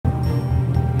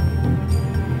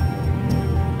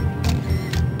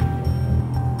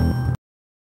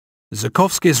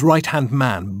Zukovsky's right-hand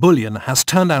man, Bullion, has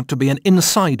turned out to be an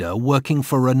insider working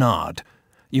for Renard.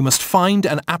 You must find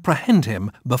and apprehend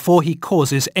him before he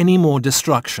causes any more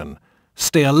destruction.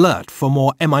 Stay alert for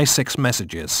more MI6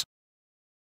 messages.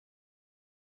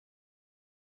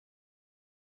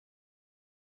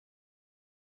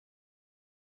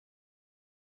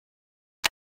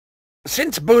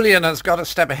 Since Bullion has got a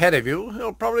step ahead of you,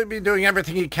 he'll probably be doing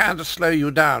everything he can to slow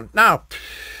you down. Now,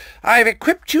 I've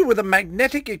equipped you with a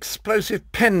magnetic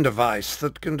explosive pen device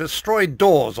that can destroy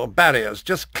doors or barriers.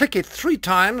 Just click it 3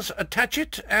 times, attach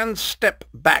it, and step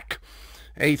back.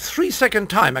 A 3-second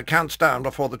timer counts down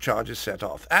before the charge is set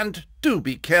off. And do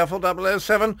be careful,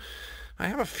 007. I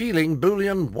have a feeling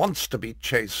Bullion wants to be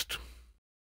chased.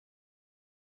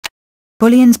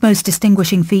 Bullion's most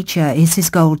distinguishing feature is his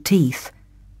gold teeth.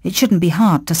 It shouldn't be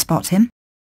hard to spot him.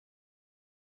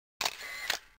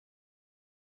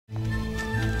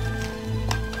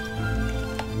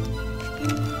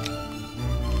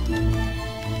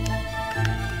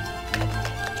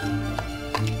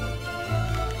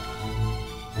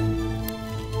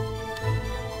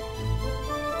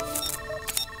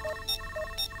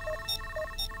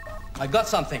 I got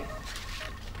something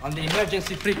on the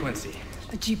emergency frequency.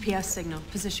 A GPS signal,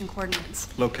 position coordinates.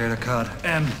 Locator card.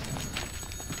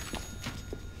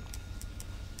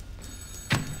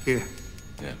 Here.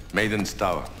 Yeah, Maiden's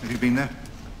Tower. Have you been there?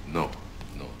 No.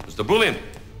 Mr. Bullion!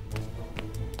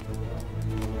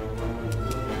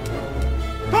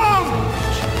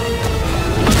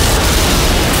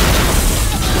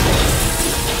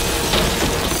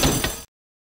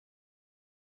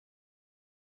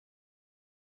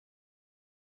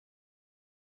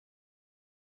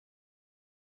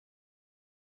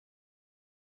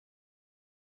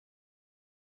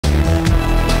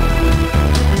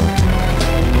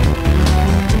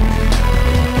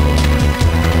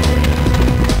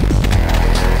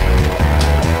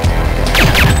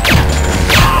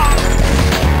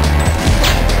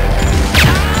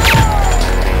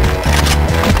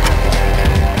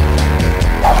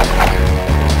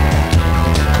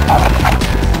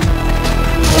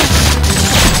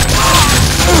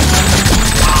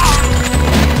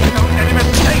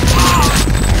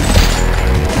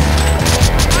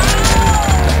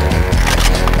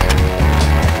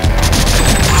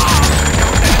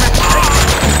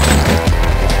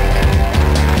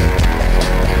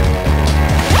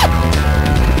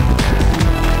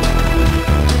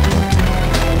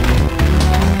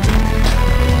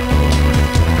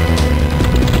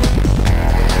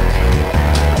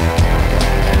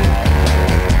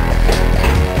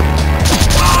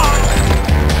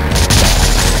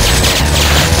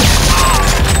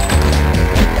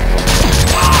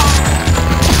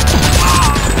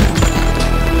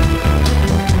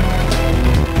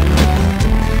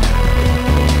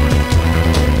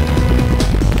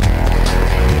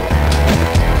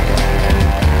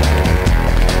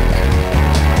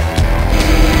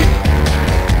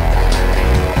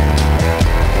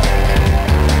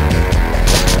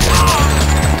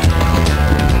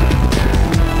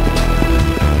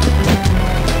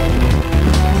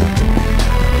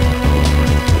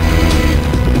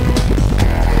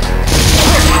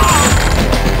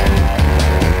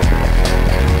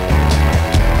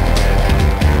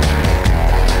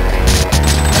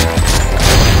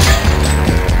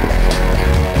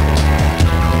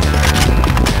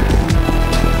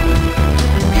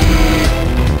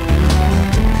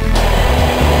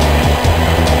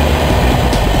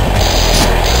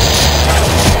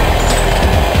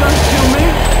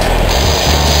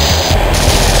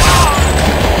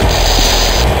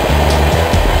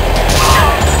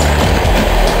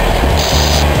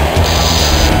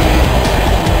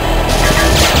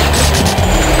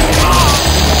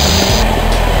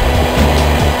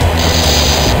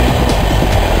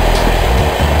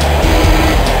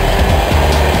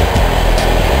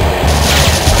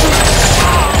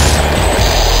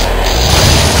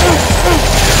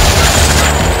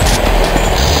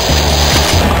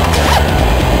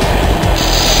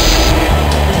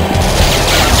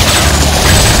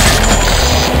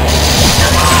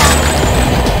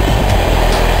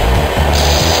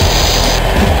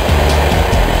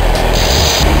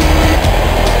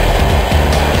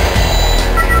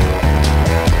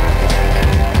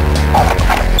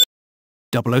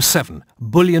 .007,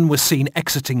 Bullion was seen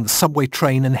exiting the subway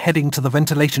train and heading to the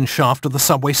ventilation shaft of the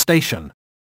subway station.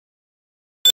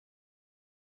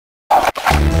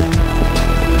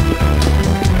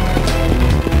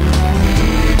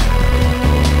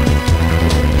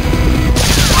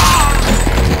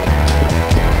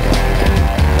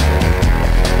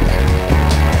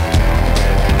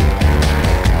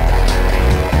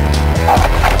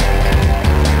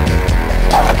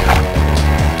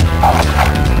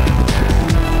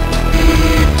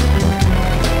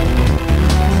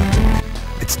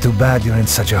 too bad you're in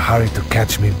such a hurry to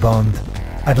catch me, Bond.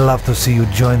 I'd love to see you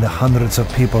join the hundreds of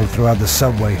people throughout the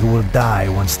subway who will die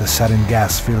once the sarin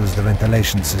gas fills the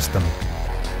ventilation system.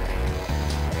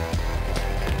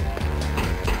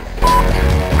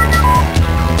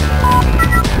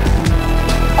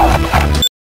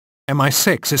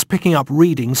 MI6 is picking up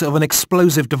readings of an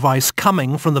explosive device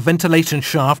coming from the ventilation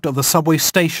shaft of the subway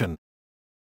station.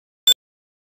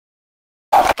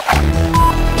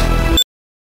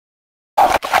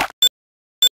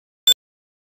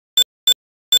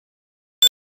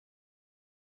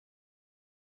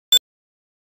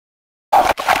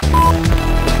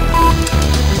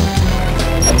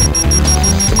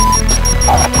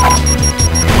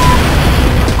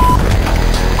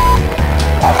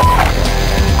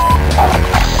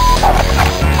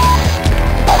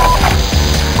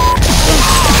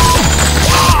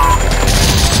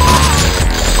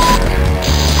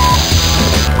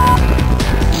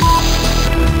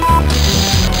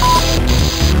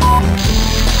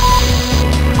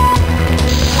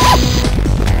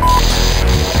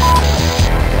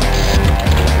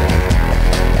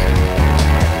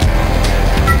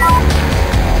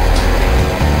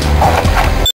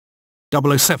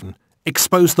 .007.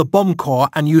 Expose the bomb core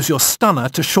and use your stunner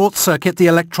to short-circuit the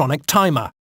electronic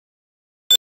timer.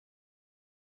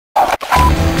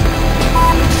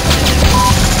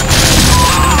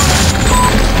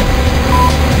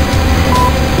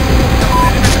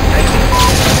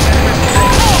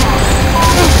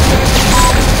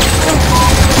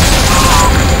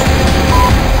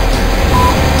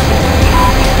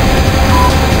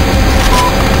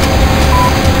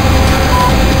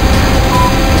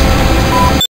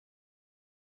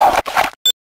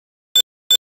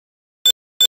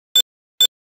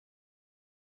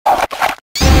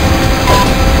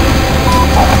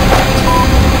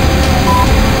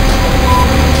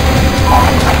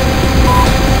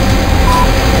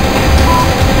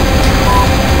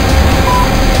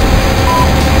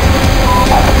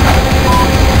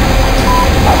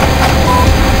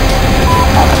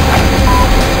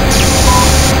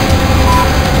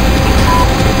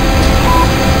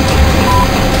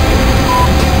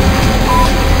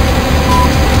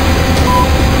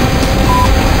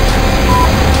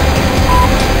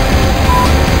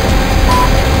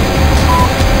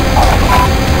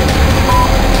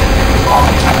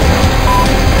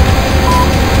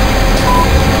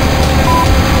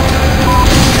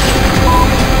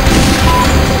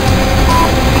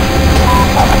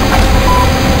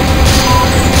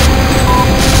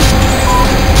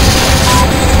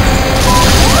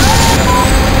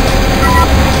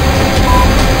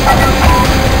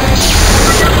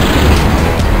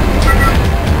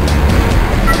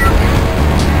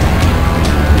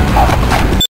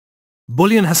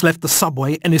 Bullion has left the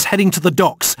subway and is heading to the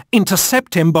docks.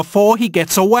 Intercept him before he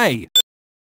gets away.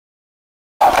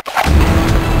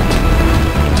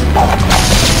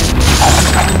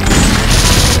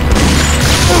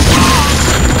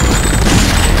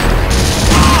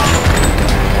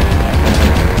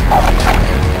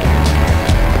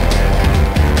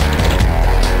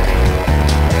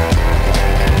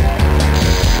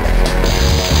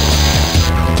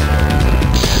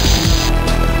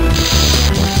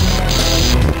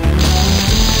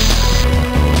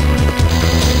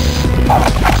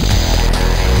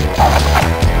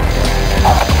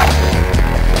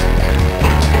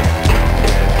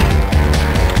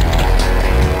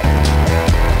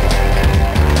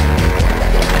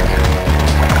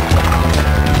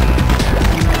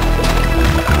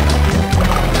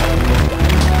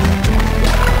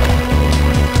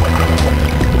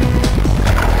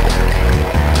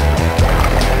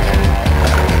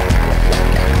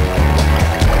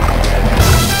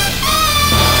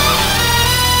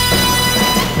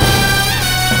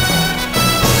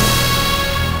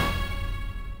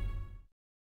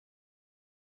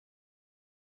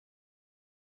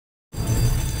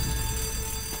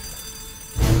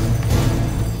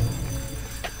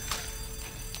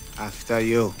 After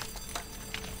you,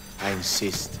 I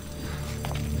insist.